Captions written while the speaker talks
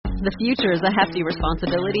The future is a hefty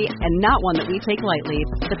responsibility and not one that we take lightly.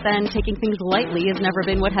 But then, taking things lightly has never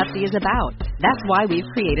been what Hefty is about. That's why we've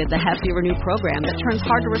created the Hefty Renew program that turns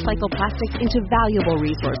hard-to-recycle plastics into valuable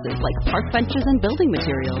resources like park benches and building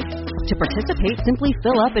materials. To participate, simply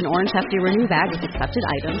fill up an orange Hefty Renew bag with accepted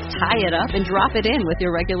items, tie it up, and drop it in with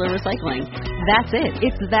your regular recycling. That's it.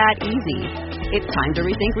 It's that easy. It's time to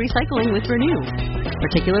rethink recycling with Renew.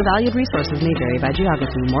 Particular valued resources may vary by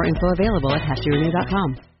geography. More info available at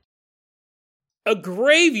heftyrenew.com. A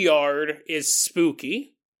graveyard is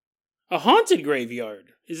spooky. A haunted graveyard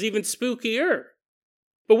is even spookier.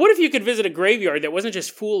 But what if you could visit a graveyard that wasn't just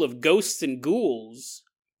full of ghosts and ghouls,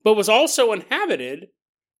 but was also inhabited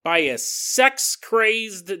by a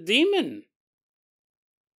sex-crazed demon?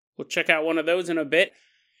 We'll check out one of those in a bit.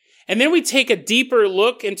 And then we take a deeper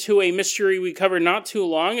look into a mystery we covered not too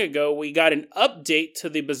long ago. We got an update to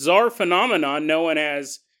the bizarre phenomenon known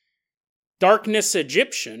as Darkness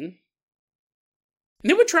Egyptian. And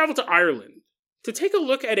then we travel to Ireland to take a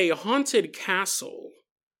look at a haunted castle.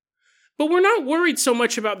 But we're not worried so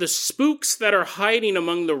much about the spooks that are hiding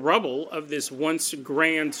among the rubble of this once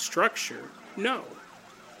grand structure. No.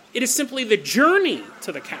 It is simply the journey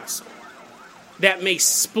to the castle that may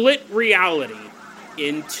split reality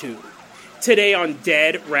in two. Today on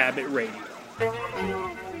Dead Rabbit Radio.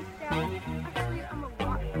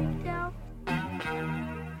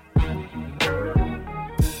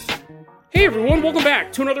 Hey everyone, welcome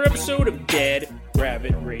back to another episode of Dead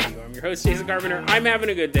Rabbit Radio. I'm your host, Jason Carpenter. I'm having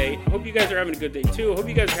a good day. I hope you guys are having a good day too. I hope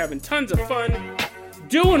you guys are having tons of fun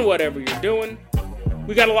doing whatever you're doing.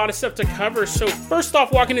 We got a lot of stuff to cover. So first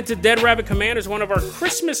off, walking into Dead Rabbit Command is one of our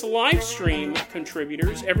Christmas live stream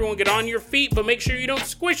contributors. Everyone get on your feet, but make sure you don't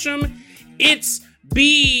squish them. It's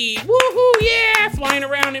B. Woohoo, yeah! Flying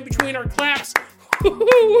around in between our claps. Woohoo,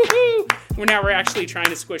 woohoo! We're actually trying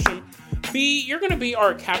to squish them. B, you're going to be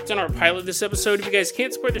our captain, our pilot this episode. If you guys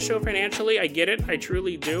can't support the show financially, I get it. I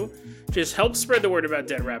truly do. Just help spread the word about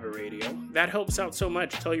Dead Rabbit Radio. That helps out so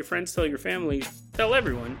much. Tell your friends, tell your family, tell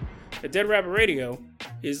everyone that Dead Rabbit Radio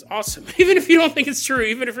is awesome. Even if you don't think it's true,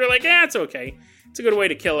 even if you're like, it's okay. It's a good way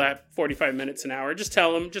to kill that 45 minutes an hour. Just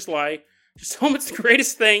tell them, just lie. Just tell them it's the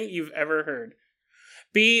greatest thing you've ever heard.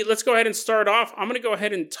 B, let's go ahead and start off. I'm going to go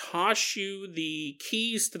ahead and toss you the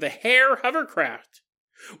keys to the Hare hovercraft.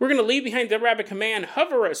 We're going to leave behind Dead Rabbit Command,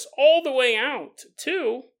 hover us all the way out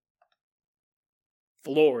to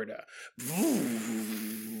Florida.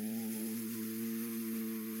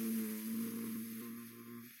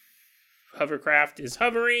 Hovercraft is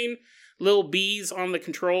hovering. Little bees on the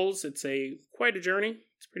controls. It's quite a journey.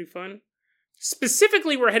 It's pretty fun.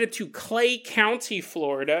 Specifically, we're headed to Clay County,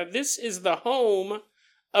 Florida. This is the home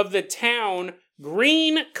of the town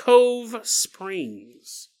Green Cove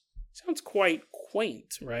Springs. Sounds quite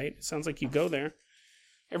quaint, right? It sounds like you go there.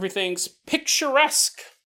 Everything's picturesque.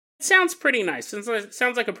 It sounds pretty nice. It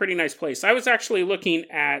sounds like a pretty nice place. I was actually looking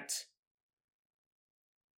at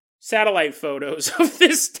satellite photos of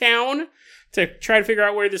this town to try to figure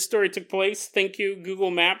out where this story took place. Thank you, Google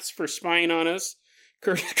Maps, for spying on us.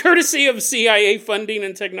 Courtesy of CIA funding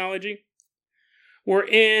and technology. We're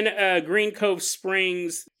in Green Cove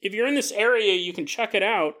Springs. If you're in this area, you can check it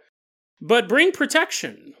out. But bring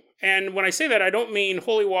protection. And when I say that, I don't mean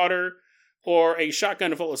holy water or a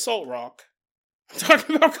shotgun full of salt rock. I'm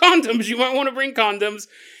talking about condoms. You might want to bring condoms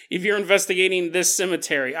if you're investigating this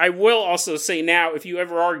cemetery. I will also say now, if you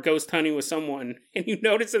ever are ghost hunting with someone and you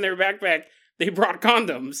notice in their backpack they brought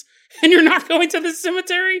condoms and you're not going to this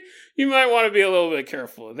cemetery, you might want to be a little bit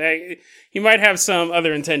careful. You might have some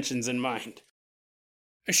other intentions in mind.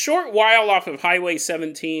 A short while off of Highway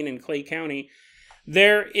 17 in Clay County,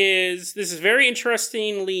 this is very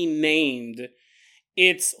interestingly named.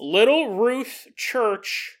 It's Little Ruth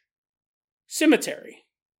Church Cemetery.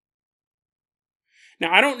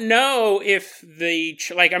 Now, I don't know if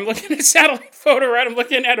I'm looking at a satellite photo, right? I'm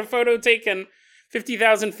looking at a photo taken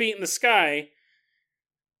 50,000 feet in the sky.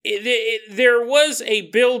 There was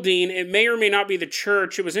a building. It may or may not be the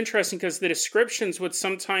church. It was interesting because the descriptions would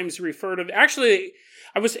sometimes refer to... Actually,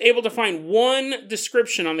 I was able to find one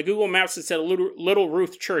description on the Google Maps that said Little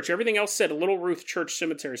Ruth Church. Everything else said Little Ruth Church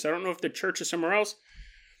Cemetery. So I don't know if the church is somewhere else.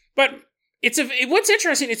 But what's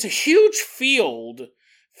interesting, it's a huge field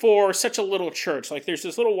for such a little church. Like there's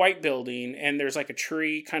this little white building and there's like a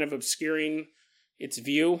tree kind of obscuring its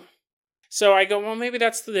view. So I go, well, maybe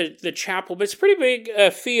that's the chapel. But it's a pretty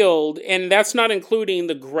big field, and that's not including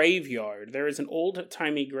the graveyard. There is an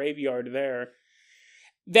old-timey graveyard there.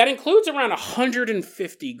 That includes around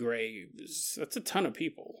 150 graves. That's a ton of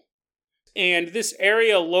people. And this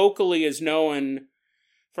area locally is known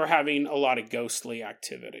for having a lot of ghostly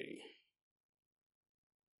activity.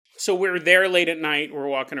 So we're there late at night, we're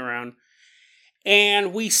walking around,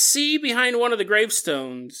 and we see behind one of the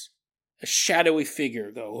gravestones a shadowy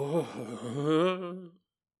figure go,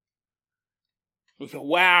 we go,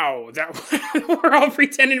 wow, we're all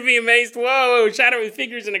pretending to be amazed. Whoa, shadowy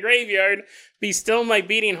figures in a graveyard. Be still my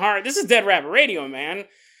beating heart. This is Dead Rabbit Radio, man.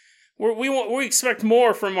 We expect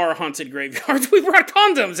more from our haunted graveyards. We brought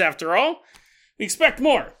condoms, after all. We expect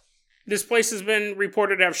more. This place has been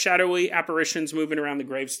reported to have shadowy apparitions moving around the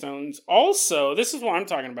gravestones. Also, this is what I'm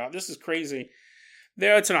talking about. This is crazy.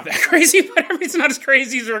 It's not that crazy, but it's not as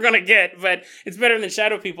crazy as we're going to get, but it's better than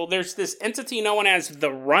shadow people. There's this entity known as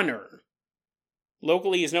the Runner.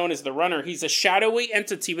 Locally, he's known as the Runner. He's a shadowy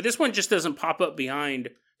entity, but this one just doesn't pop up behind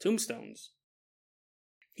tombstones.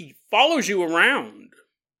 He follows you around.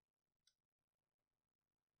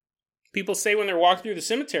 People say when they're walking through the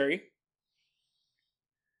cemetery,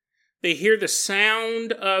 they hear the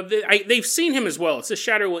sound of... they've seen him as well. It's a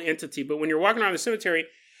shadowy entity, but when you're walking around the cemetery,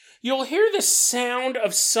 you'll hear the sound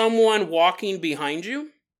of someone walking behind you.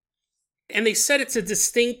 And they said it's a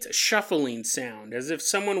distinct shuffling sound, as if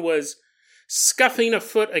someone was scuffing a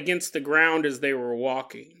foot against the ground as they were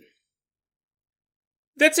walking.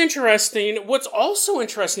 That's interesting. What's also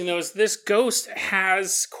interesting, though, is this ghost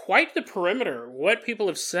has quite the perimeter. What people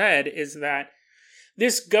have said is that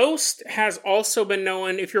this ghost has also been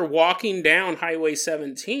known, if you're walking down Highway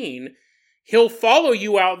 17, he'll follow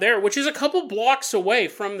you out there, which is a couple blocks away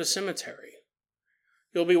from the cemetery.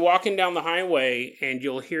 You'll be walking down the highway, and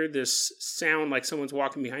you'll hear this sound like someone's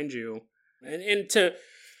walking behind you. And to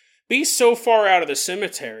be so far out of the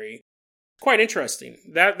cemetery, quite interesting.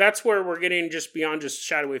 That's where we're getting just beyond just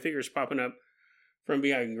shadowy figures popping up from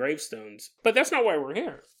behind gravestones. But that's not why we're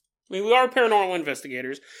here. I mean, we are paranormal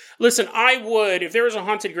investigators. Listen, I would, if there was a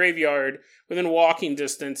haunted graveyard within walking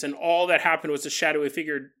distance and all that happened was a shadowy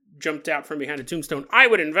figure jumped out from behind a tombstone, I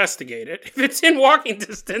would investigate it. If it's in walking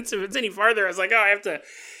distance, if it's any farther, I was like, I have to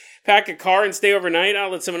pack a car and stay overnight. I'll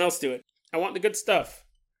let someone else do it. I want the good stuff.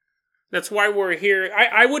 That's why we're here.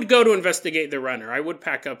 I would go to investigate the Runner. I would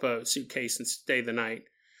pack up a suitcase and stay the night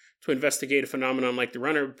to investigate a phenomenon like the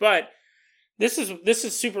Runner. But this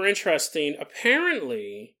is super interesting.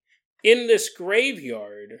 Apparently, in this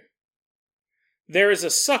graveyard, there is a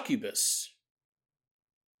succubus.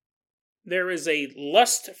 There is a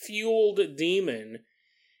lust-fueled demon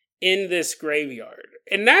in this graveyard.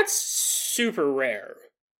 And that's super rare.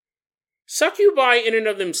 Succubi in and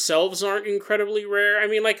of themselves aren't incredibly rare. I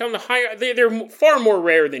mean, like on the higher, they're far more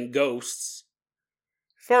rare than ghosts.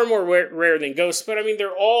 Far more rare than ghosts, but I mean,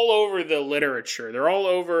 they're all over the literature. They're all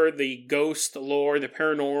over the ghost lore, the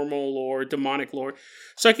paranormal lore, demonic lore.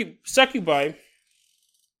 Succubi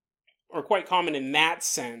are quite common in that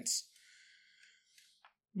sense.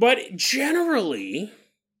 But generally,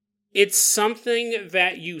 it's something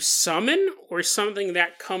that you summon or something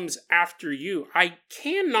that comes after you. I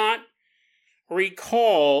cannot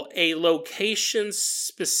recall a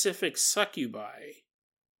location-specific succubi.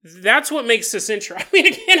 That's what makes this interesting. I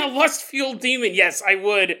mean, again, a lust-fueled demon. Yes, I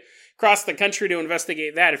would cross the country to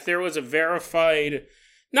investigate that if there was a verified,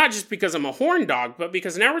 not just because I'm a horn dog, but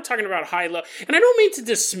because now we're talking about high-level. And I don't mean to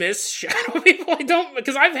dismiss shadow people. I don't,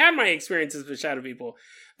 because I've had my experiences with shadow people.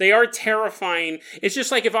 They are terrifying. It's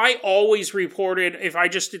just like if I always reported, if I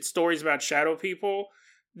just did stories about shadow people,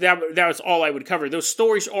 that was all I would cover. Those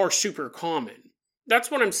stories are super common.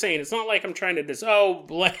 That's what I'm saying. It's not like I'm trying to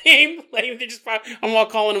blame. They just, I'm all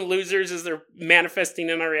calling them losers as they're manifesting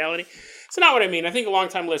in our reality. It's not what I mean. I think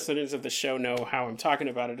long-time listeners of the show know how I'm talking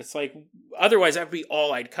about it. It's like, otherwise that'd be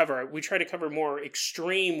all I'd cover. We try to cover more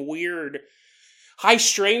extreme, weird, high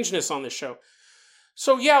strangeness on the show.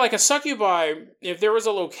 So yeah, like a succubi, if there was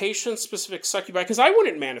a location-specific succubi, because I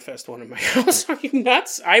wouldn't manifest one in my house. Are you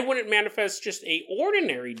nuts? I wouldn't manifest just an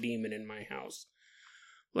ordinary demon in my house,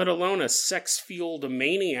 let alone a sex-fueled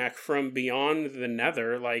maniac from beyond the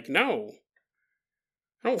nether. Like, no.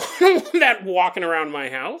 I don't want that walking around my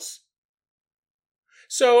house.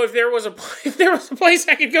 So if there was a place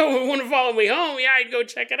I could go and want to follow me home, yeah, I'd go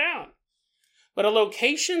check it out. But a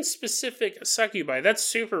location-specific succubi, that's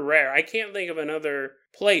super rare. I can't think of another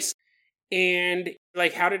place. And,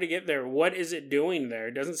 like, how did it get there? What is it doing there?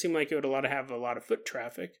 It doesn't seem like it would have a lot of foot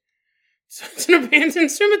traffic. So it's an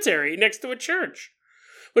abandoned cemetery next to a church.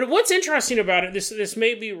 But what's interesting about it, this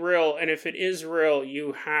may be real, and if it is real,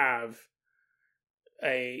 you have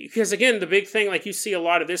because again, the big thing, like you see a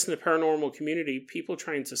lot of this in the paranormal community, people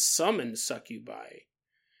trying to summon succubi.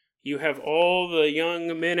 You have all the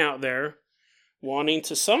young men out there wanting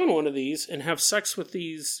to summon one of these and have sex with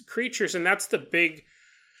these creatures, and that's the big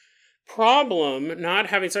problem, not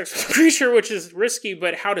having sex with a creature, which is risky,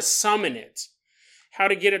 but how to summon it. how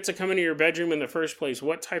to get it to come into your bedroom in the first place.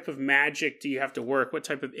 What type of magic do you have to work? What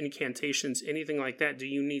type of incantations, anything like that, do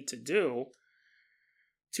you need to do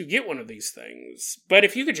to get one of these things? But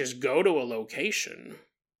if you could just go to a location,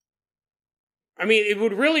 I mean, it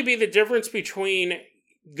would really be the difference between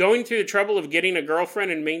going through the trouble of getting a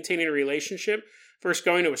girlfriend and maintaining a relationship versus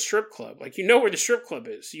going to a strip club. Like, you know where the strip club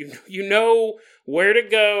is. You know where to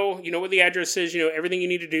go. You know what the address is. You know everything you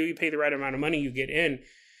need to do. You pay the right amount of money, you get in.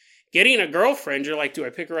 Getting a girlfriend, you're like, do I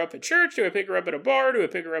pick her up at church? Do I pick her up at a bar? Do I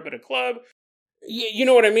pick her up at a club? You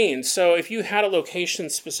know what I mean? So if you had a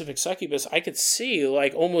location-specific succubus, I could see,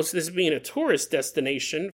 like, almost this being a tourist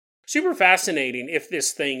destination. Super fascinating if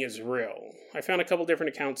this thing is real. I found a couple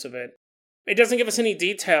different accounts of it. It doesn't give us any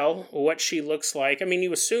detail what she looks like. I mean,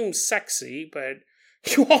 you assume sexy, but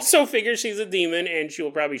you also figure she's a demon, and she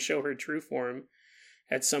will probably show her true form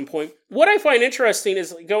at some point. What I find interesting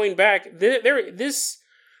is, going back, this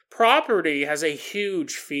property has a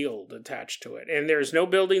huge field attached to it, and there's no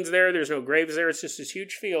buildings there, there's no graves there, it's just this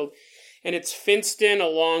huge field, and it's fenced in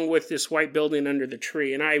along with this white building under the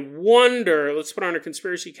tree. And I wonder, let's put on our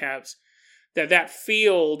conspiracy caps, that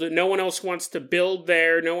field, no one else wants to build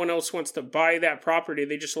there, no one else wants to buy that property,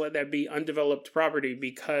 they just let that be undeveloped property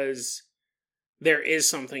because there is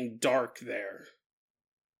something dark there.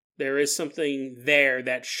 There is something there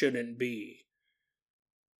that shouldn't be.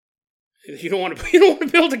 You don't want to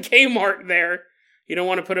build a Kmart there. You don't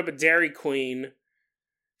want to put up a Dairy Queen.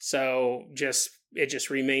 So it just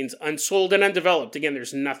remains unsold and undeveloped. Again,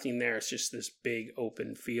 there's nothing there. It's just this big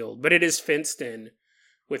open field. But it is fenced in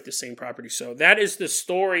with the same property. So that is the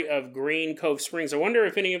story of Green Cove Springs. I wonder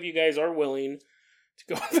if any of you guys are willing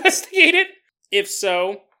to go investigate it. If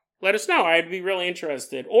so, let us know. I'd be really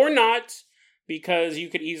interested. Or not, because you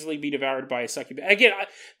could easily be devoured by a succubus. Again,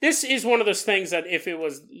 this is one of those things that if it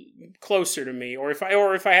was closer to me, or if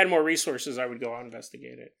I had more resources, I would go out and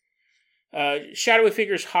investigate it. Shadowy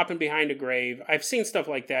figures hopping behind a grave. I've seen stuff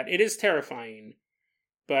like that. It is terrifying,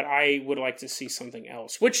 but I would like to see something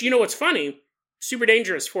else. Which, you know what's funny? Super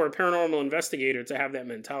dangerous for a paranormal investigator to have that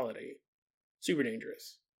mentality. Super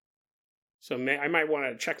dangerous. So I might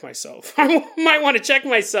want to check myself. I might want to check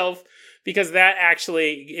myself, because that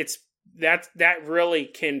actually, that really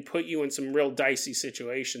can put you in some real dicey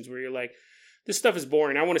situations where you're like, this stuff is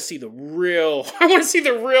boring. I want to see the real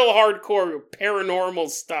hardcore paranormal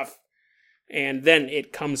stuff. And then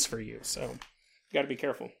it comes for you. So you got to be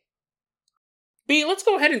careful. B, let's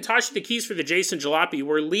go ahead and toss you the keys for the Jason Jalopy.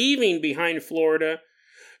 We're leaving behind Florida.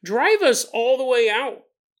 Drive us all the way out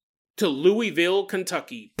to Louisville,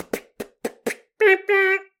 Kentucky.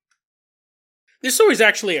 This story is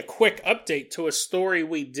actually a quick update to a story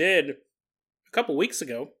we did a couple weeks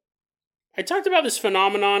ago. I talked about this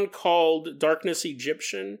phenomenon called Darkness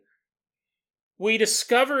Egyptian. We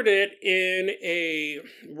discovered it in a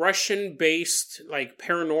Russian-based,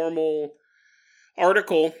 paranormal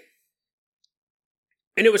article.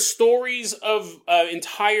 And it was stories of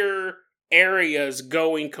entire areas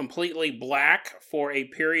going completely black for a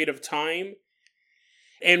period of time.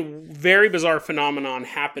 And very bizarre phenomenon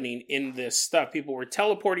happening in this stuff. People were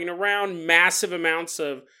teleporting around, massive amounts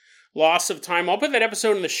of loss of time. I'll put that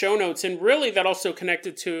episode in the show notes. And really, that also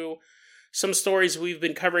connected to some stories we've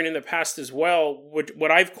been covering in the past as well,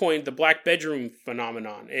 what I've coined the black bedroom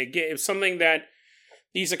phenomenon. It's something that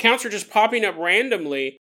these accounts are just popping up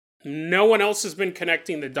randomly. No one else has been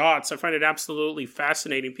connecting the dots. I find it absolutely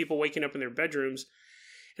fascinating. People waking up in their bedrooms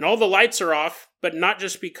and all the lights are off, but not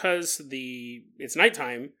just because it's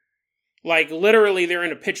nighttime. Like, literally, they're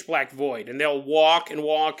in a pitch black void, and they'll walk and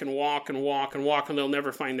walk and walk and walk and walk, and they'll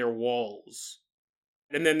never find their walls.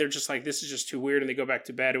 And then they're just like, this is just too weird, and they go back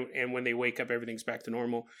to bed, and when they wake up, everything's back to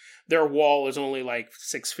normal. Their wall is only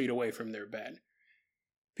 6 feet away from their bed.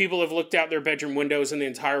 People have looked out their bedroom windows, and the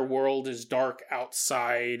entire world is dark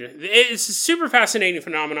outside. It's a super fascinating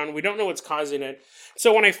phenomenon. We don't know what's causing it.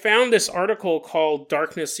 So when I found this article called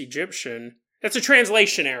Darkness Egyptian, that's a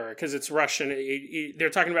translation error because it's Russian. They're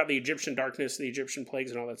talking about the Egyptian darkness, the Egyptian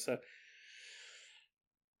plagues, and all that stuff.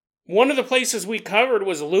 One of the places we covered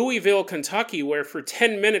was Louisville, Kentucky, where for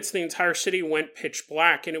 10 minutes the entire city went pitch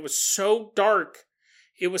black, and it was so dark,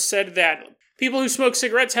 it was said that people who smoked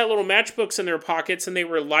cigarettes had little matchbooks in their pockets, and they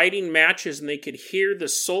were lighting matches, and they could hear the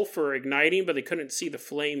sulfur igniting, but they couldn't see the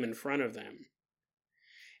flame in front of them.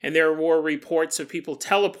 And there were reports of people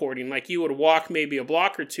teleporting, like you would walk maybe a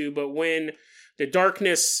block or two, but when the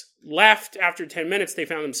darkness left after 10 minutes, they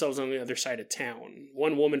found themselves on the other side of town.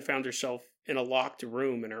 One woman found herself in a locked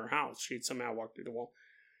room in her house. She'd somehow walked through the wall.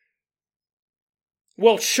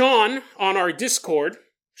 Well, Sean, on our Discord,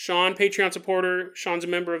 Sean, Patreon supporter, Sean's a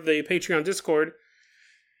member of the Patreon Discord,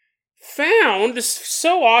 found this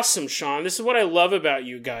so awesome, Sean. This is what I love about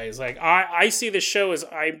you guys. Like, I see this show as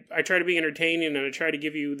I try to be entertaining, and I try to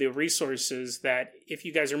give you the resources that if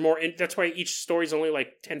you guys are more, that's why each story is only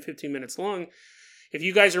like 10, 15 minutes long. If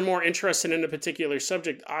you guys are more interested in a particular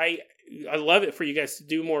subject, I love it for you guys to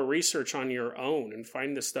do more research on your own and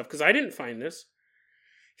find this stuff, because I didn't find this.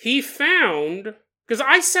 He found, because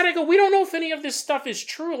I go, we don't know if any of this stuff is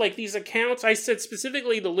true, like these accounts. I said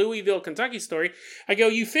specifically the Louisville, Kentucky story. I go,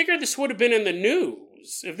 you figure this would have been in the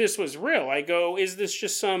news if this was real. I go, is this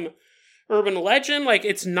just some urban legend? Like,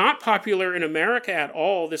 it's not popular in America at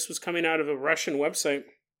all. This was coming out of a Russian website.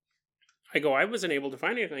 I go, I wasn't able to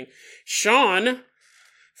find anything. Sean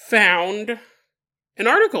found an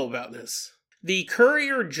article about this. The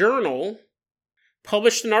Courier Journal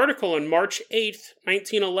published an article on March 8th,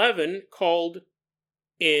 1911 called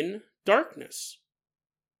In Darkness.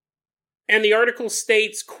 And the article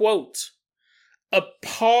states, quote, "A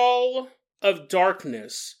pall of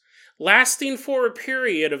darkness lasting for a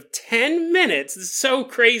period of 10 minutes. This is so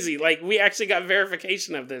crazy. Like, we actually got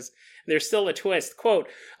verification of this. There's still a twist. Quote,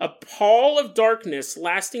 "A pall of darkness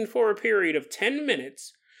lasting for a period of 10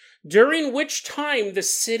 minutes, during which time the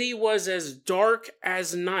city was as dark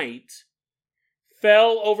as night,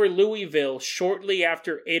 fell over Louisville shortly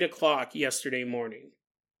after 8 o'clock yesterday morning.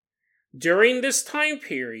 During this time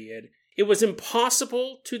period, it was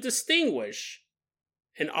impossible to distinguish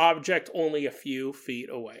an object only a few feet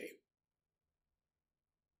away."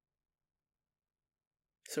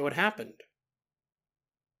 So what happened?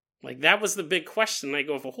 Like, that was the big question. I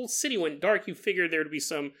go, if a whole city went dark, you figured there'd be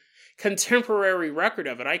some contemporary record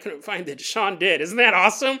of it. I couldn't find it. Sean did. Isn't that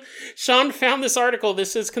awesome? Sean found this article.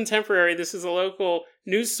 This is contemporary. This is a local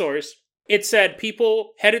news source. It said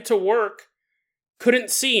people headed to work, couldn't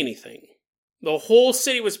see anything. The whole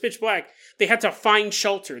city was pitch black. They had to find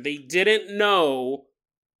shelter. They didn't know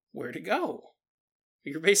where to go.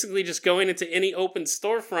 You're basically just going into any open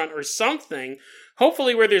storefront or something,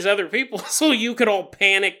 hopefully where there's other people, so you could all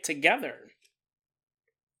panic together.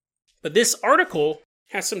 But this article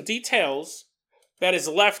has some details that is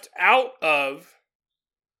left out of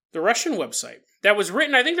the Russian website. That was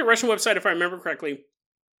written, I think the Russian website, if I remember correctly,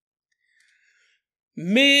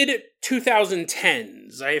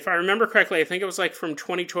 mid-2010s. If I remember correctly, I think it was like from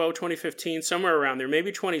 2012, 2015, somewhere around there.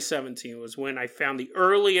 Maybe 2017 was when I found the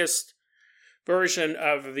earliest version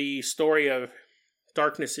of the story of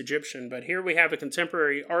Darkness Egyptian. But here we have a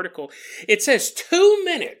contemporary article. It says 2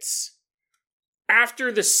 minutes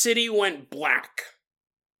after the city went black.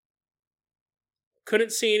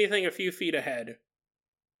 Couldn't see anything a few feet ahead.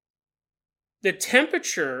 The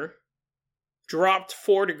temperature dropped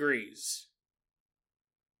 4 degrees.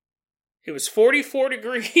 It was 44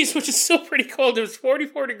 degrees, which is still pretty cold. It was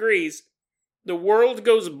 44 degrees. The world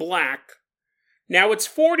goes black. Now it's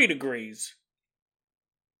 40 degrees.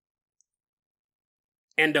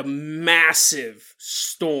 And a massive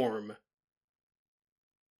storm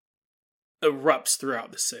erupts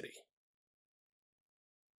throughout the city.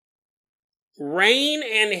 Rain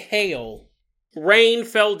and hail. Rain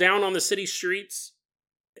fell down on the city streets.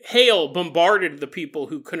 Hail bombarded the people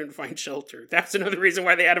who couldn't find shelter. That's another reason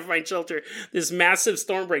why they had to find shelter. This massive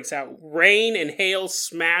storm breaks out. Rain and hail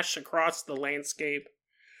smash across the landscape.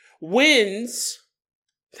 Winds.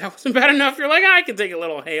 That wasn't bad enough. You're like, I can take a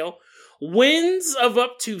little hail. Winds of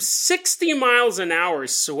up to 60 miles an hour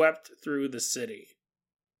swept through the city.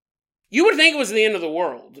 You would think it was the end of the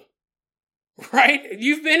world, right?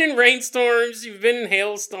 You've been in rainstorms, you've been in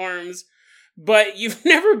hailstorms, but you've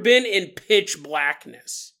never been in pitch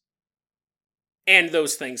blackness. And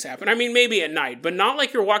those things happen. I mean, maybe at night, but not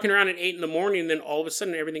like you're walking around at 8 in the morning and then all of a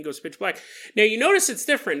sudden everything goes pitch black. Now, you notice it's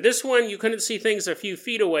different. This one, you couldn't see things a few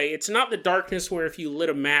feet away. It's not the darkness where if you lit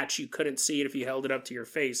a match, you couldn't see it if you held it up to your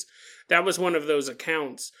face. That was one of those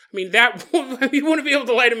accounts. I mean, you wouldn't be able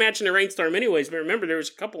to light a match in a rainstorm anyways, but remember, there was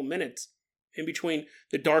a couple minutes in between.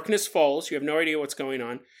 The darkness falls. You have no idea what's going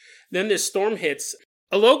on. Then this storm hits.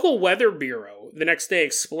 A local weather bureau the next day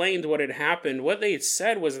explained what had happened. What they had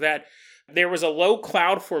said was that there was a low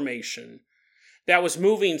cloud formation that was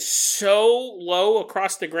moving so low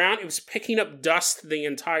across the ground, it was picking up dust the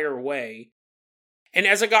entire way. And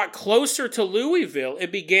as it got closer to Louisville,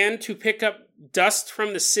 it began to pick up dust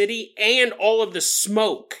from the city and all of the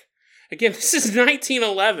smoke. Again, this is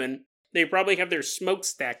 1911. They probably have their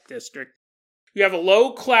smokestack district. You have a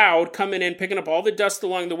low cloud coming in, picking up all the dust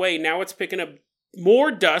along the way. Now it's picking up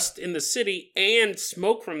more dust in the city and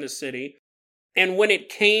smoke from the city. And when it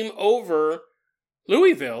came over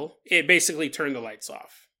Louisville, it basically turned the lights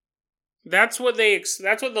off. That's what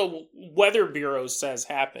the Weather Bureau says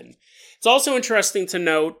happened. It's also interesting to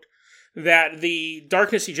note that the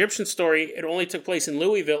Darkness Egyptian story, it only took place in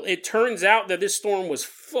Louisville. It turns out that this storm was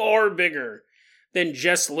far bigger than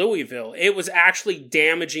just Louisville. It was actually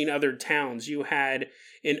damaging other towns. You had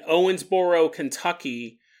in Owensboro,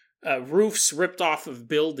 Kentucky, roofs ripped off of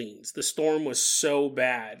buildings. The storm was so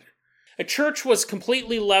bad. A church was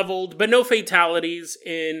completely leveled, but no fatalities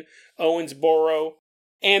in Owensboro.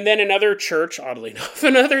 And then another church, oddly enough,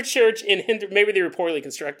 another church in maybe they were poorly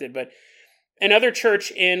constructed, but another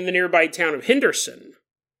church in the nearby town of Henderson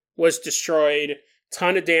was destroyed.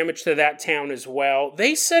 Ton of damage to that town as well.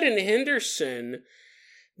 They said in Henderson,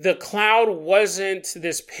 the cloud wasn't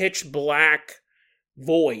this pitch black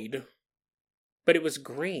void, but it was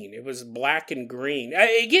green. It was black and green.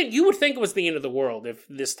 Again, you would think it was the end of the world if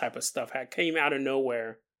this type of stuff came out of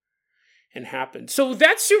nowhere and happened. So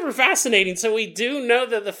that's super fascinating. So we do know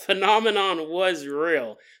that the phenomenon was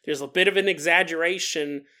real. There's a bit of an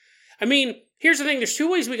exaggeration. I mean, here's the thing. There's two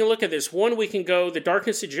ways we can look at this. One, we can go the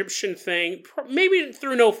Darkness Egyptian thing, maybe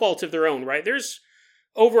through no fault of their own, right? There's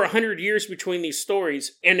over 100 years between these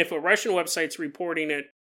stories, and if a Russian website's reporting it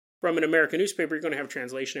from an American newspaper, you're going to have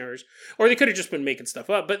translation errors. Or they could have just been making stuff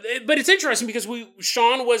up. But it's interesting because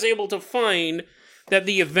Sean was able to find that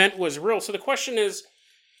the event was real. So the question is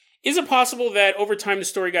it possible that over time the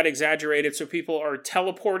story got exaggerated so people are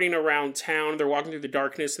teleporting around town, they're walking through the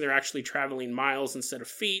darkness, and they're actually traveling miles instead of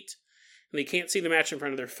feet? And they can't see the match in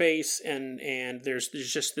front of their face, and there's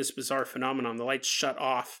just this bizarre phenomenon. The lights shut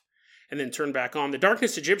off and then turn back on. The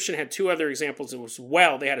Darkness Egyptian had two other examples as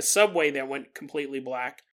well. They had a subway that went completely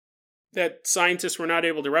black that scientists were not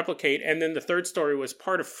able to replicate. And then the third story was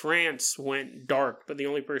part of France went dark, but the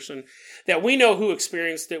only person that we know who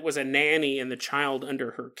experienced it was a nanny and the child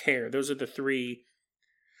under her care. Those are the three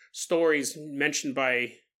stories mentioned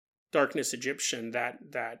by Darkness Egyptian, that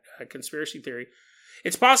conspiracy theory.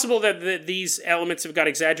 It's possible that these elements have got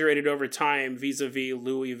exaggerated over time vis-a-vis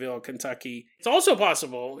Louisville, Kentucky. It's also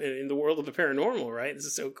possible, in the world of the paranormal, right? This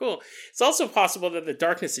is so cool. It's also possible that the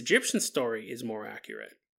Darkness Egyptian story is more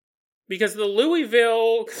accurate. Because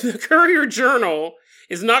the Courier Journal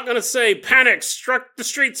is not going to say, panic struck the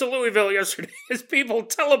streets of Louisville yesterday as people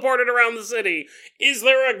teleported around the city. Is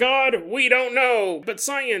there a God? We don't know. But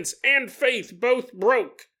science and faith both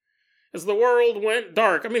broke as the world went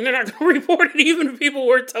dark. I mean, they're not going to report it even if people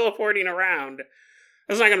were teleporting around.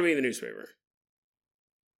 That's not going to be in the newspaper.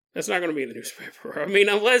 That's not going to be in the newspaper. I mean,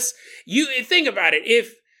 unless you think about it.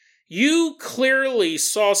 If you clearly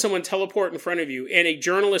saw someone teleport in front of you and a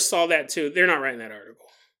journalist saw that too, they're not writing that article.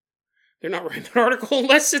 They're not writing that article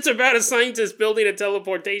unless it's about a scientist building a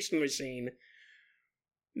teleportation machine.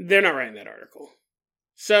 They're not writing that article.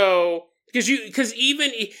 So, because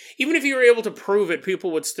even if you were able to prove it,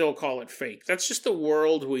 people would still call it fake. That's just the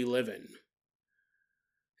world we live in.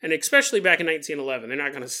 And especially back in 1911, they're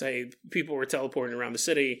not going to say people were teleporting around the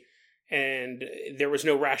city and there was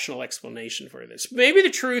no rational explanation for this. I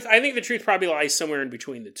think the truth probably lies somewhere in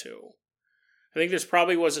between the two. I think this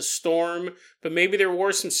probably was a storm, but maybe there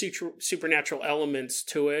were some supernatural elements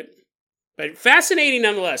to it. But fascinating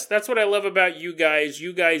nonetheless. That's what I love about you guys.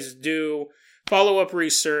 You guys do follow-up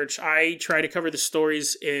research. I try to cover the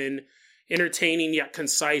stories in entertaining yet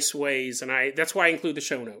concise ways, and that's why I include the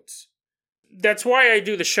show notes. That's why I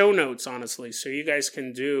do the show notes, honestly, so you guys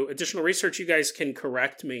can do additional research. You guys can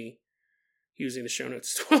correct me using the show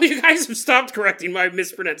notes. Well, you guys have stopped correcting my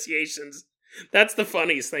mispronunciations. That's the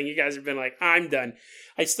funniest thing. You guys have been like, I'm done.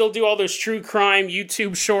 I still do all those true crime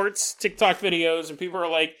YouTube shorts, TikTok videos, and people are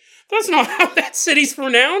like, that's not how that city's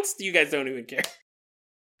pronounced. You guys don't even care.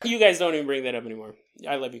 You guys don't even bring that up anymore.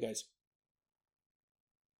 I love you guys.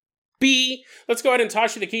 B, let's go ahead and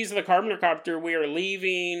toss you the keys to the Carpenter Copter. We are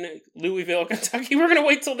leaving Louisville, Kentucky. We're going to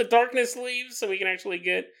wait till the darkness leaves so we can actually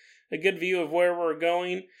get a good view of where we're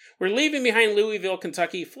going. We're leaving behind Louisville,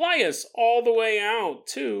 Kentucky. Fly us all the way out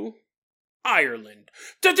to Ireland.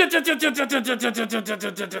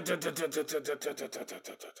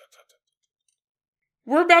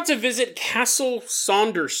 We're about to visit Castle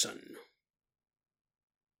Saunderson.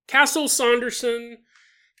 Castle Saunderson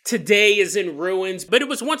today is in ruins, but it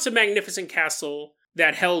was once a magnificent castle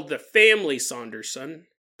that held the family Saunderson.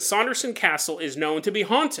 Saunderson Castle is known to be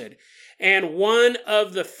haunted, and one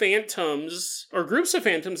of the phantoms, or groups of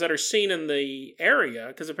phantoms that are seen in the area,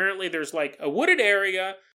 because apparently there's like a wooded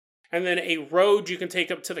area, and then a road you can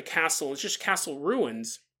take up to the castle. It's just castle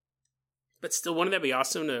ruins. But still, wouldn't that be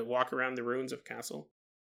awesome to walk around the ruins of a castle?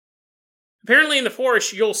 Apparently in the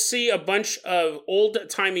forest, you'll see a bunch of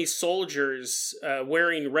old-timey soldiers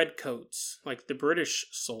wearing red coats, like the British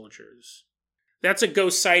soldiers. That's a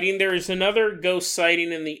ghost sighting. There is another ghost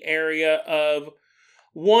sighting in the area of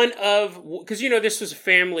Because, this was a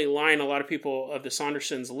family line. A lot of people of the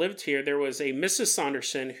Saundersons lived here. There was a Mrs.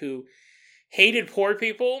 Saunderson who hated poor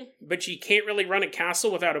people, but you can't really run a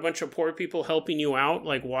castle without a bunch of poor people helping you out,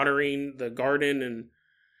 like watering the garden and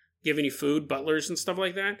giving you food, butlers and stuff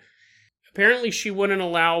like that. Apparently, she wouldn't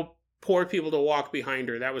allow poor people to walk behind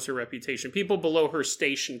her. That was her reputation. People below her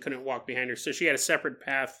station couldn't walk behind her, so she had a separate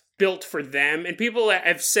path built for them. And people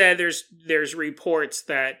have said there's reports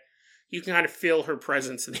that you can kind of feel her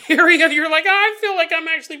presence in the area. You're like, I feel like I'm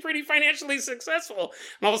actually pretty financially successful.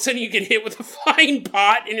 And all of a sudden you get hit with a fine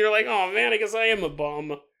pot and you're like, oh man, I guess I am a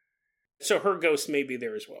bum. So her ghost may be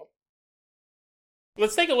there as well.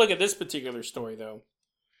 Let's take a look at this particular story, though.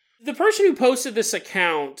 The person who posted this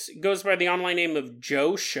account goes by the online name of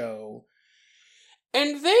Joe Show.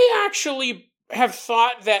 And they actually have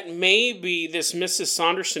thought that maybe this Mrs.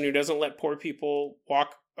 Saunderson, who doesn't let poor people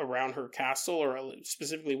walk around her castle, or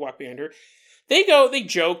specifically walk behind her, they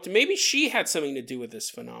joked maybe she had something to do with this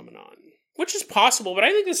phenomenon, which is possible, but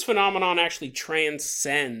I think this phenomenon actually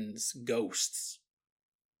transcends ghosts.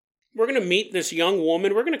 We're going to meet this young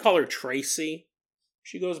woman. We're going to call her Tracy.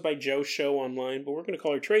 She goes by Joe Show online, but we're going to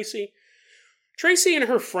call her Tracy. Tracy and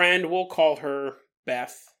her friend, we'll call her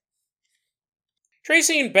Beth.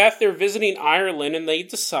 Tracy and Beth, they're visiting Ireland, and they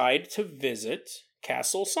decide to visit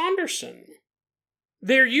Castle Saunderson.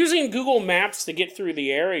 They're using Google Maps to get through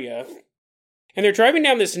the area, and they're driving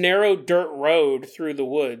down this narrow dirt road through the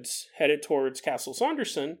woods, headed towards Castle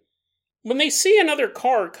Saunderson, when they see another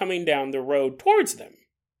car coming down the road towards them.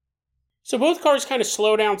 So both cars kind of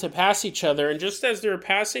slow down to pass each other, and just as they're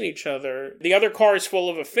passing each other, the other car is full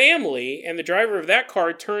of a family, and the driver of that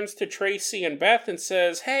car turns to Tracy and Beth and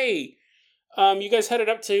says, hey, you guys headed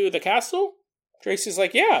up to the castle? Tracy's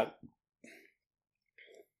like, yeah.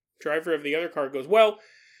 Driver of the other car goes, well,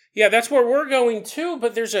 yeah, that's where we're going too,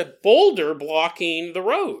 but there's a boulder blocking the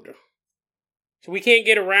road. So we can't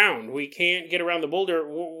get around. We can't get around the boulder.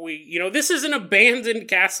 This is an abandoned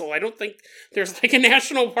castle. I don't think there's like a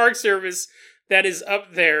National Park Service that is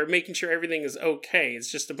up there making sure everything is okay.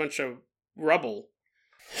 It's just a bunch of rubble.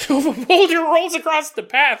 So if a boulder rolls across the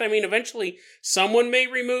path, eventually someone may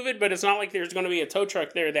remove it, but it's not like there's going to be a tow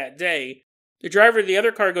truck there that day. The driver of the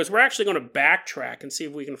other car goes, we're actually going to backtrack and see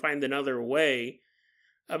if we can find another way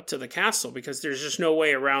up to the castle, because there's just no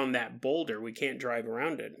way around that boulder. We can't drive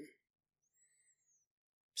around it.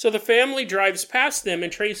 So the family drives past them,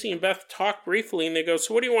 and Tracy and Beth talk briefly, and they go,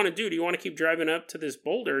 so what do you want to do? Do you want to keep driving up to this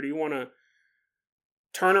boulder? Or do you want to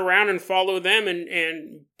turn around and follow them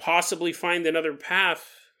and possibly find another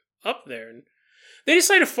path up there? And they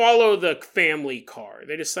decide to follow the family car.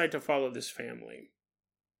 They decide to follow this family.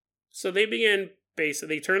 So they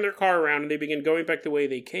turn their car around and they begin going back the way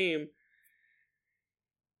they came.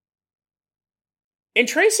 And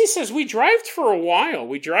Tracy says, we drived for a while.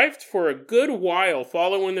 We drived for a good while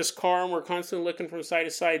following this car, and we're constantly looking from side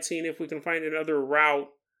to side, seeing if we can find another route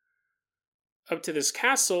up to this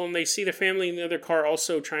castle. And they see the family in the other car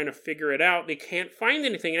also trying to figure it out. They can't find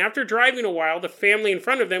anything. And after driving a while, the family in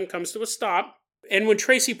front of them comes to a stop. And when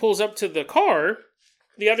Tracy pulls up to the car,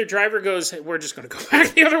 the other driver goes, hey, we're just going to go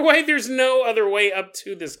back the other way. There's no other way up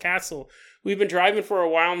to this castle. We've been driving for a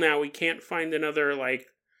while now. We can't find another,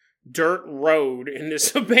 dirt road in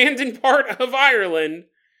this abandoned part of Ireland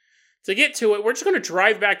to get to it. We're just going to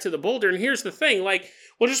drive back to the boulder. And here's the thing,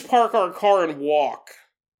 we'll just park our car and walk.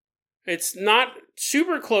 It's not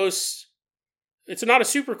super close. It's not a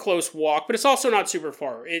super close walk, but it's also not super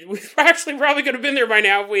far. We actually probably could have been there by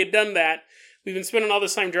now if we had done that. We've been spending all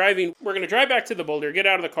this time driving. We're going to drive back to the boulder, get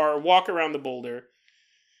out of the car, walk around the boulder,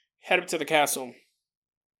 head up to the castle.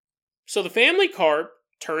 So the family car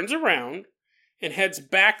turns around and heads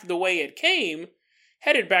back the way it came,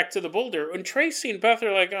 headed back to the boulder. And Tracy and Beth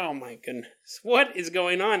are like, oh my goodness, what is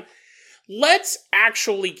going on? Let's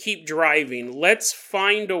actually keep driving. Let's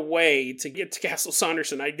find a way to get to Castle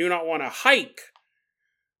Saunderson. I do not want to hike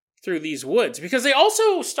through these woods, because they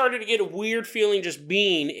also started to get a weird feeling just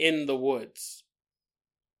being in the woods.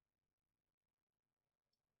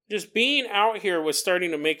 Just being out here was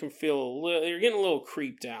starting to make them feel they're getting a little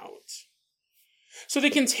creeped out. So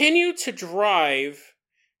they continue to drive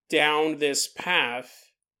down this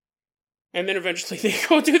path, and then eventually they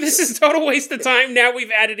go, dude, this is a total waste of time. Now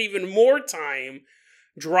we've added even more time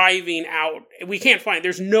driving out.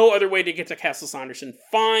 There's no other way to get to Castle Saunderson.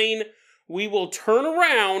 Fine, we will turn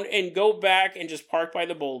around and go back and just park by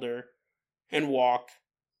the boulder and walk.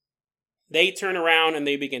 They turn around and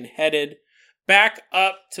they begin headed back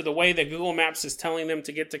up to the way that Google Maps is telling them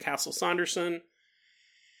to get to Castle Saunderson.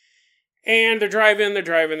 And they're driving. They'd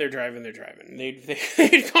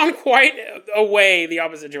gone quite a way the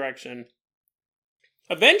opposite direction.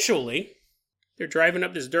 Eventually, they're driving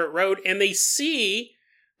up this dirt road and they see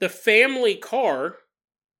the family car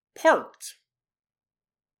parked.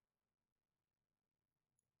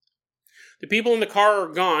 The people in the car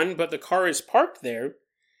are gone, but the car is parked there.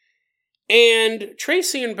 And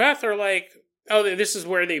Tracy and Beth are like, oh, this is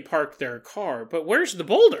where they parked their car. But where's the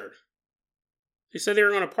boulder? They said they were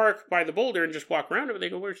going to park by the boulder and just walk around it. But they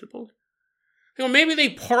go, where's the boulder? You know, maybe they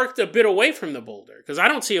parked a bit away from the boulder. Because I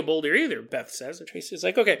don't see a boulder either, Beth says. And Tracy's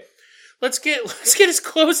like, okay, let's get as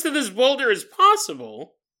close to this boulder as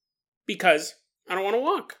possible. Because I don't want to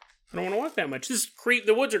walk. I don't want to walk that much.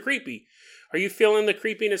 The woods are creepy. Are you feeling the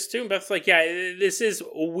creepiness too? And Beth's like, yeah, this is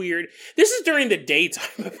weird. This is during the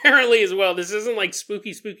daytime, apparently, as well. This isn't like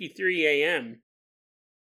spooky 3 a.m.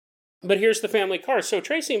 But here's the family car. So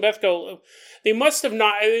Tracy and Beth go, they must have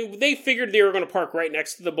not, they figured they were going to park right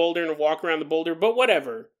next to the boulder and walk around the boulder, but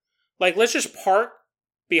whatever. Like, let's just park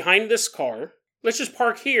behind this car. Let's just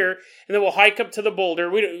park here, and then we'll hike up to the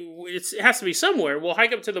boulder. It has to be somewhere. We'll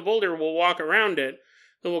hike up to the boulder, we'll walk around it.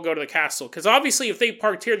 Then we'll go to the castle. Because obviously if they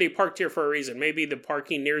parked here for a reason. Maybe the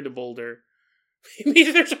parking near the boulder.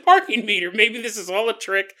 Maybe there's a parking meter. Maybe this is all a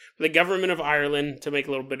trick for the government of Ireland to make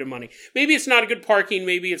a little bit of money. Maybe it's not a good parking.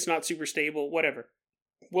 Maybe it's not super stable. Whatever.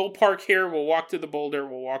 We'll park here. We'll walk to the boulder.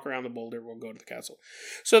 We'll walk around the boulder. We'll go to the castle.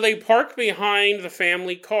 So they park behind the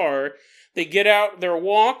family car. They get out. They're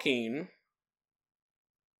walking.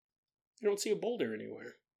 You don't see a boulder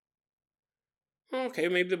anywhere. Okay,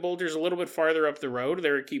 maybe the boulder's a little bit farther up the road.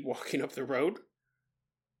 They keep walking up the road.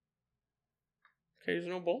 Okay, there's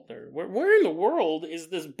no boulder. Where in the world is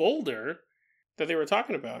this boulder that they were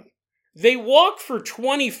talking about? They walked for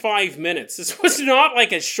 25 minutes. This was not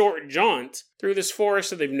like a short jaunt through this forest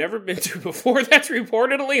that they've never been to before that's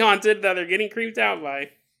reportedly haunted, that they're getting creeped out by.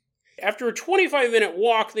 After a 25-minute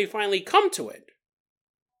walk, they finally come to it.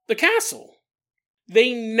 The castle.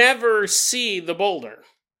 They never see the boulder.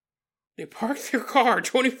 They parked their car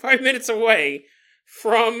 25 minutes away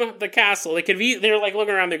from the castle. They're like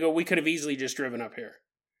looking around, they go, we could have easily just driven up here.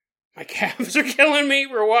 My calves are killing me.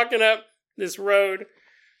 We're walking up this road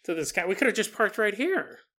to this we could have just parked right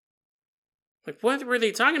here. Like, what were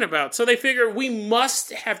they talking about? So they figure we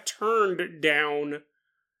must have turned down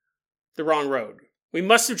the wrong road. We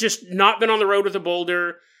must have just not been on the road with the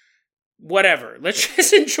boulder. Whatever. Let's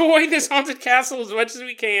just enjoy this haunted castle as much as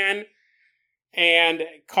we can and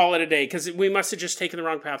call it a day, because we must have just taken the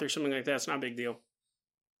wrong path or something like that. It's not a big deal.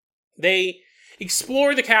 They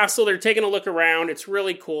explore the castle. They're taking a look around. It's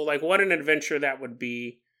really cool. Like, what an adventure that would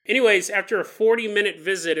be. Anyways, after a 40-minute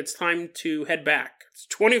visit, it's time to head back. It's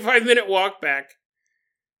a 25-minute walk back.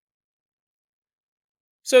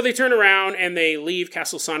 So they turn around and they leave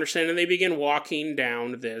Castle Saunderson and they begin walking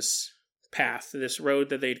down this path, this road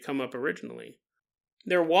that they'd come up originally.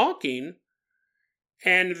 They're walking,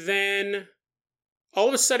 and then all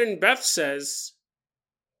of a sudden Beth says,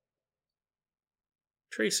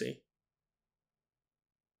 Tracy,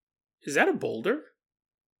 is that a boulder?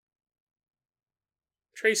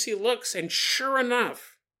 Tracy looks, and sure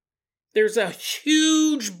enough, there's a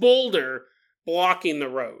huge boulder blocking the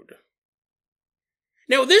road.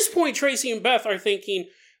 Now, at this point, Tracy and Beth are thinking,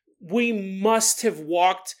 we must have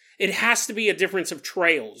walked. It has to be a difference of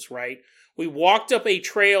trails, right? We walked up a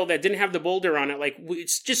trail that didn't have the boulder on it.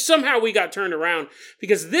 It's just somehow we got turned around,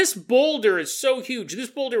 because this boulder is so huge.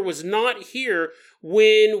 This boulder was not here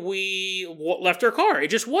when we left our car. It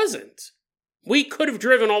just wasn't. We could have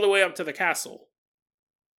driven all the way up to the castle.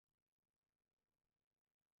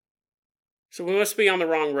 So we must be on the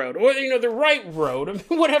wrong road. Or, the right road. I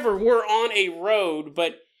mean, whatever, we're on a road,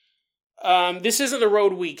 but this isn't the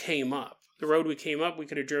road we came up. The road we came up, we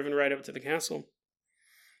could have driven right up to the castle.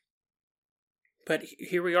 But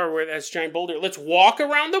here we are, where that's giant boulder. Let's walk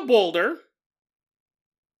around the boulder,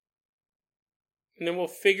 and then we'll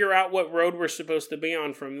figure out what road we're supposed to be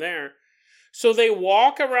on from there. So they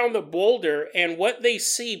walk around the boulder, and what they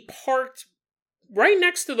see parked right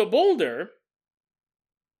next to the boulder,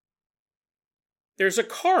 there's a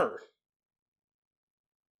car,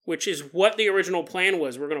 which is what the original plan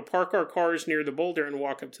was. We're going to park our cars near the boulder and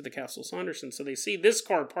walk up to the Castle Saunderson. So they see this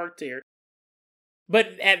car parked here.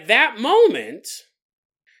 But at that moment,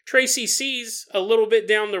 Tracy sees a little bit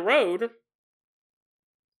down the road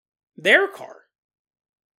their car.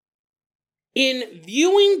 In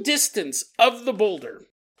viewing distance of the boulder,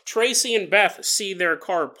 Tracy and Beth see their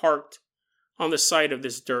car parked on the side of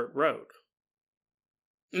this dirt road.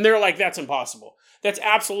 And they're like, that's impossible. That's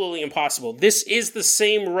absolutely impossible. This is the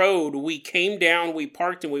same road we came down, we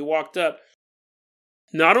parked, and we walked up.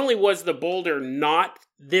 Not only was the boulder not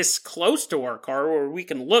this close to our car where we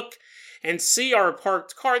can look and see our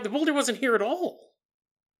parked car, the boulder wasn't here at all.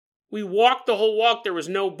 We walked the whole walk, there was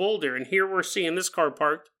no boulder, and here we're seeing this car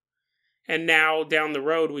parked, and now down the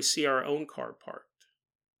road we see our own car parked.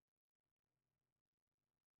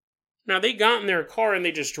 Now, they got in their car and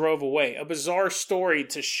they just drove away. A bizarre story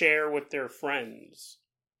to share with their friends.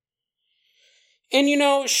 And,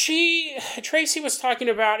 Tracy was talking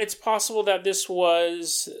about it's possible that this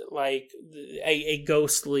was like a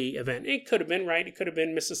ghostly event. It could have been, right? It could have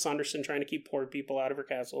been Mrs. Saunderson trying to keep poor people out of her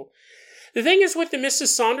castle. The thing is, with the Mrs.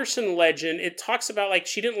 Saunderson legend, it talks about like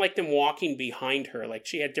she didn't like them walking behind her. Like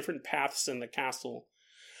she had different paths in the castle.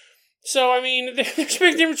 So, I mean, there's a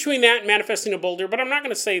big difference between that and manifesting a boulder, but I'm not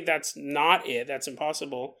going to say that's not it, that's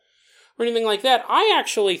impossible, or anything like that. I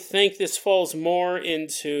actually think this falls more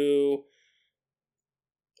into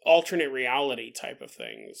alternate reality type of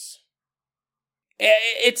things.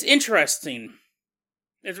 It's interesting.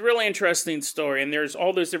 It's a really interesting story, and there's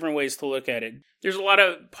all those different ways to look at it. There's a lot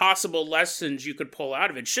of possible lessons you could pull out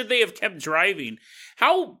of it. Should they have kept driving?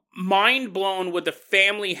 How mind-blown would the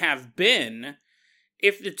family have been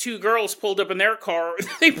if the two girls pulled up in their car,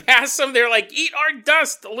 they passed them, they're like, eat our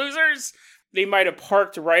dust, losers! They might have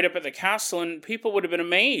parked right up at the castle, and people would have been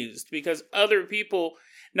amazed, because other people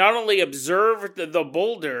not only observed the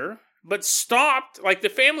boulder, but stopped, like the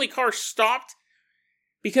family car stopped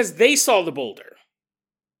because they saw the boulder.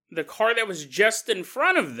 The car that was just in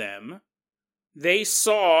front of them, they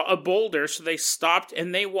saw a boulder, so they stopped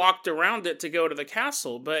and they walked around it to go to the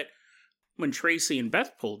castle. But when Tracy and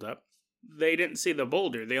Beth pulled up, they didn't see the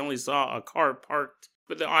boulder. They only saw a car parked,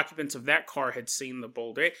 but the occupants of that car had seen the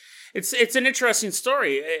boulder. It's an interesting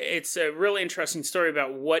story. It's a really interesting story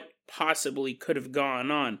about what possibly could have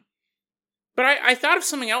gone on. But I thought of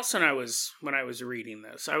something else when I was reading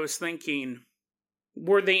this. I was thinking,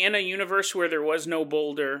 were they in a universe where there was no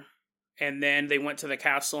boulder, and then they went to the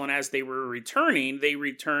castle, and as they were returning, they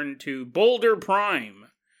returned to Boulder Prime,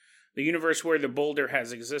 the universe where the boulder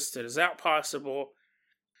has existed? Is that possible?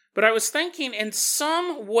 But I was thinking, in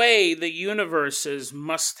some way, the universes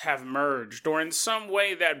must have merged, or in some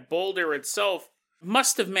way, that boulder itself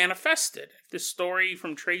must have manifested. If this story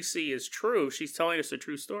from Tracy is true, she's telling us a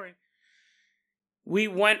true story. We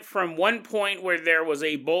went from one point where there was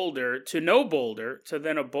a boulder to no boulder to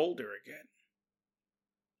then a boulder again.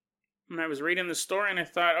 And I was reading the story and I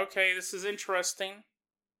thought, okay, this is interesting.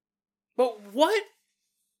 But what?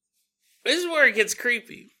 This is where it gets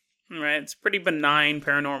creepy. Right, it's a pretty benign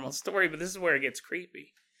paranormal story, but this is where it gets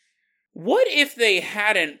creepy. What if they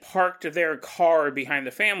hadn't parked their car behind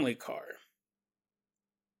the family car?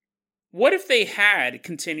 What if they had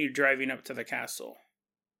continued driving up to the castle?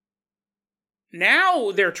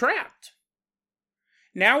 Now they're trapped.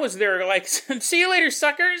 Now is they're like, see you later,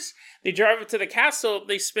 suckers. They drive up to the castle,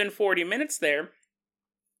 they spend 40 minutes there.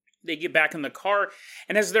 They get back in the car,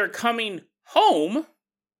 and as they're coming home,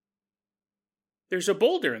 there's a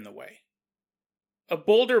boulder in the way. A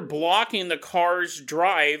boulder blocking the car's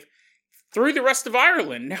drive through the rest of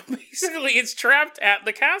Ireland. Now, basically, it's trapped at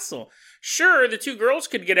the castle. Sure, the two girls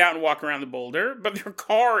could get out and walk around the boulder, but their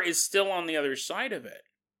car is still on the other side of it.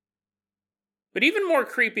 But even more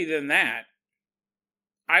creepy than that,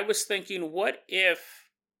 I was thinking, what if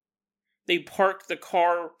they parked the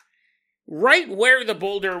car right where the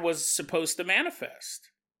boulder was supposed to manifest?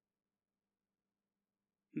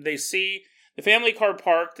 They see the family car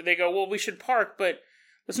parked. They go, well, we should park, but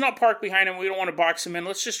let's not park behind him. We don't want to box him in.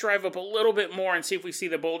 Let's just drive up a little bit more and see if we see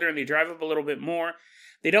the boulder. And they drive up a little bit more.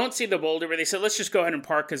 They don't see the boulder, but they said, let's just go ahead and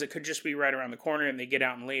park because it could just be right around the corner. And they get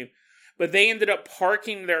out and leave. But they ended up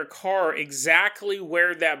parking their car exactly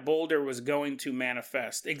where that boulder was going to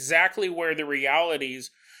manifest. Exactly where the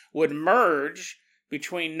realities would merge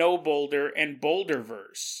between no boulder and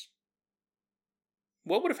Boulderverse.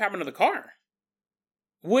 What would have happened to the car?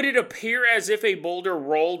 Would it appear as if a boulder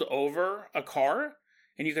rolled over a car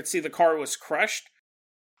and you could see the car was crushed?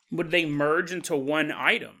 Would they merge into one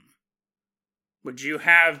item? Would you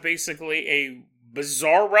have basically a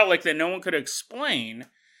bizarre relic that no one could explain,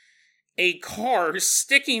 a car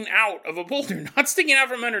sticking out of a boulder? Not sticking out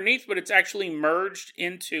from underneath, but it's actually merged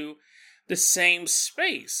into the same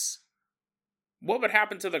space. What would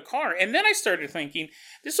happen to the car? And then I started thinking,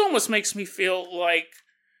 this almost makes me feel like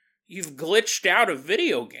you've glitched out a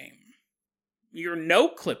video game. You're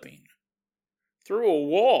no-clipping through a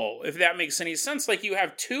wall, if that makes any sense. Like you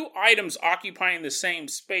have two items occupying the same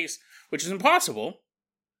space, which is impossible.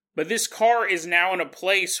 But this car is now in a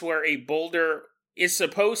place where a boulder is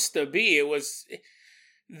supposed to be. It was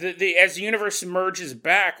as the universe merges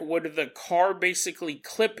back, would the car basically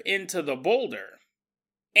clip into the boulder?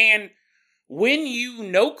 And when you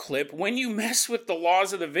no-clip, when you mess with the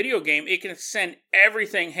laws of the video game, it can send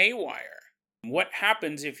everything haywire. What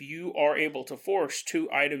happens if you are able to force two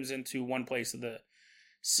items into one place at the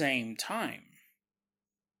same time?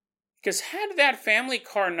 Because had that family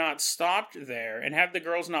car not stopped there and had the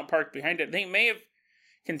girls not parked behind it, they may have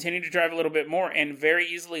continued to drive a little bit more and very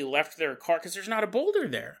easily left their car because there's not a boulder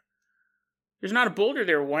there. There's not a boulder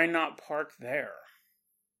there. Why not park there?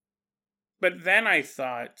 But then I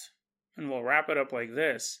thought, and we'll wrap it up like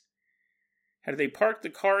this. Had they parked the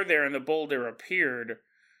car there and the boulder appeared,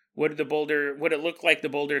 would it look like the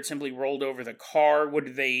boulder had simply rolled over the car?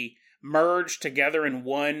 Would they merge together in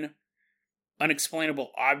one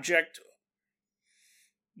unexplainable object?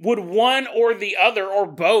 Would one or the other or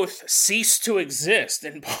both cease to exist,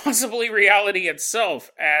 and possibly reality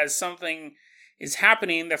itself, as something is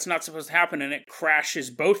happening that's not supposed to happen and it crashes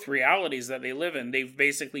both realities that they live in? They've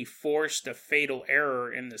basically forced a fatal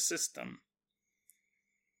error in the system.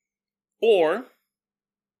 Or,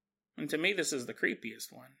 and to me this is the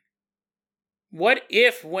creepiest one, what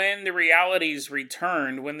if when the realities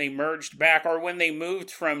returned, when they merged back, or when they moved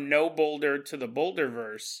from no boulder to the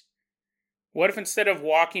Boulderverse, what if instead of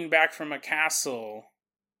walking back from a castle,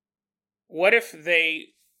 what if they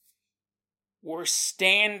were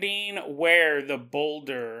standing where the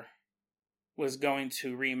boulder was going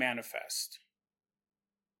to remanifest?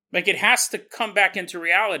 Like, it has to come back into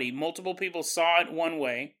reality. Multiple people saw it one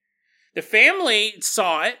way. The family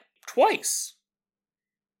saw it twice.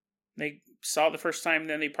 They saw it the first time,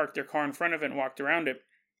 then they parked their car in front of it and walked around it.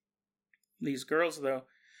 These girls, though,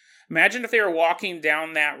 imagine if they were walking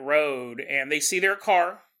down that road and they see their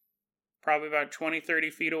car, probably about 20, 30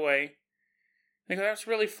 feet away. They go, that's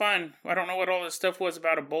really fun. I don't know what all this stuff was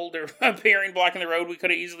about a boulder appearing, blocking the road. We could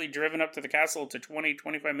have easily driven up to the castle. It's a 20,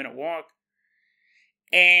 25-minute walk.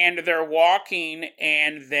 And they're walking,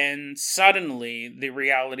 and then suddenly the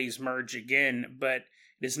realities merge again, but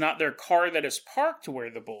it is not their car that is parked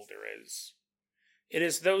where the boulder is. It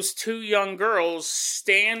is those two young girls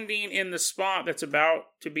standing in the spot that's about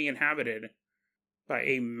to be inhabited by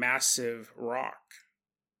a massive rock.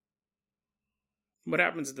 What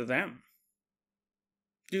happens to them?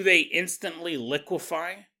 Do they instantly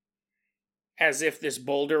liquefy, as if this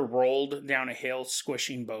boulder rolled down a hill,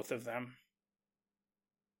 squishing both of them?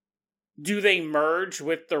 Do they merge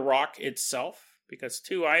with the rock itself? Because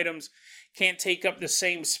two items can't take up the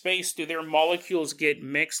same space. Do their molecules get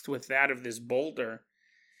mixed with that of this boulder?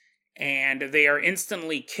 And they are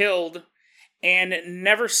instantly killed and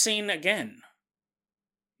never seen again.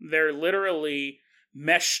 They're literally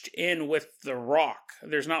meshed in with the rock.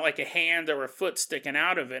 There's not like a hand or a foot sticking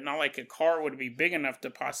out of it. Not like a car would be big enough to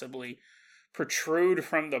possibly protrude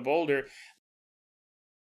from the boulder.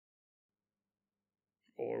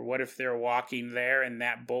 Or what if they're walking there and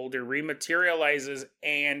that boulder rematerializes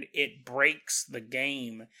and it breaks the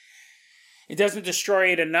game? It doesn't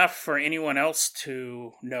destroy it enough for anyone else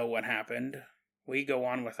to know what happened. We go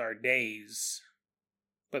on with our days.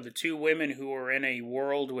 But the two women who are in a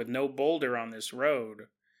world with no boulder on this road,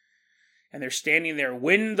 and they're standing there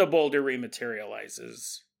when the boulder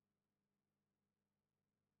rematerializes.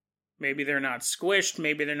 Maybe they're not squished,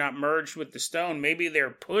 maybe they're not merged with the stone, maybe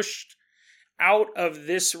they're pushed out of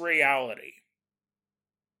this reality.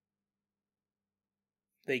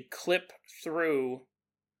 They clip through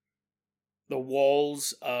the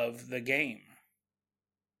walls of the game.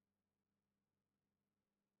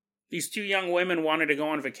 These two young women wanted to go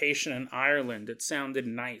on vacation in Ireland. It sounded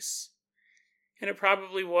nice. And it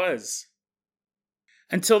probably was.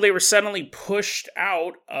 Until they were suddenly pushed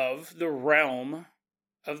out of the realm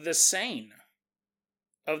of the sane,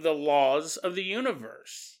 of the laws of the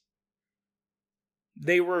universe.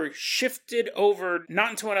 They were shifted over,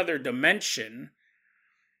 not into another dimension,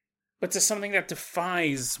 but to something that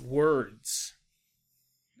defies words.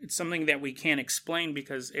 It's something that we can't explain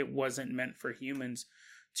because it wasn't meant for humans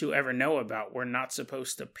to ever know about. We're not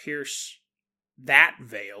supposed to pierce that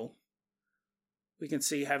veil. We can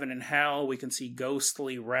see heaven and hell. We can see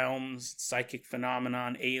ghostly realms, psychic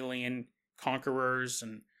phenomenon, alien conquerors,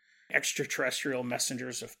 and extraterrestrial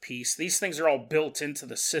messengers of peace. These things are all built into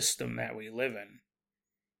the system that we live in.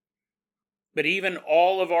 But even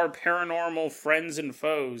all of our paranormal friends and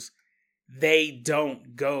foes, they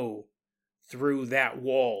don't go through that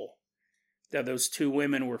wall that those two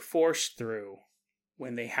women were forced through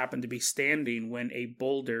when they happened to be standing when a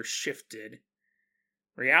boulder shifted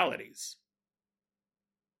realities.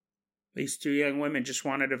 These two young women just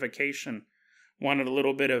wanted a vacation, wanted a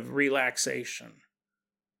little bit of relaxation.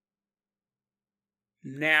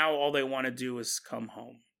 Now all they want to do is come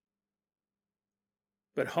home.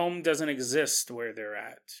 But home doesn't exist where they're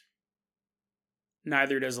at.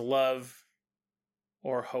 Neither does love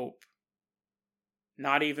or hope.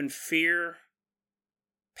 Not even fear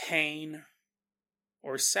pain,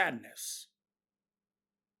 or sadness.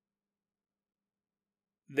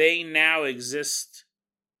 They now exist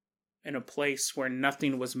in a place where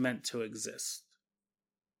nothing was meant to exist.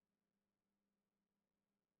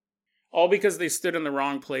 All because they stood in the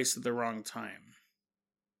wrong place at the wrong time.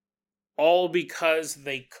 All because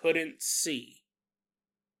they couldn't see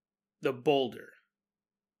the boulder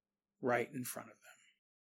right in front of them.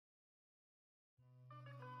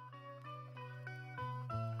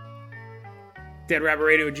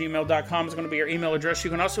 DeadRabbitRadio@gmail.com is going to be our email address. You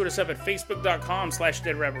can also hit us up at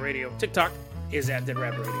Facebook.com/DeadRabbitRadio. TikTok is at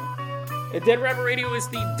DeadRabbitRadio. Dead Rabbit Radio is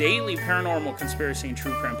the daily paranormal conspiracy and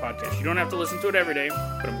true crime podcast. You don't have to listen to it every day,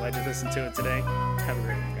 but I'm glad you listened to it today. Have a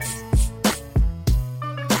great one.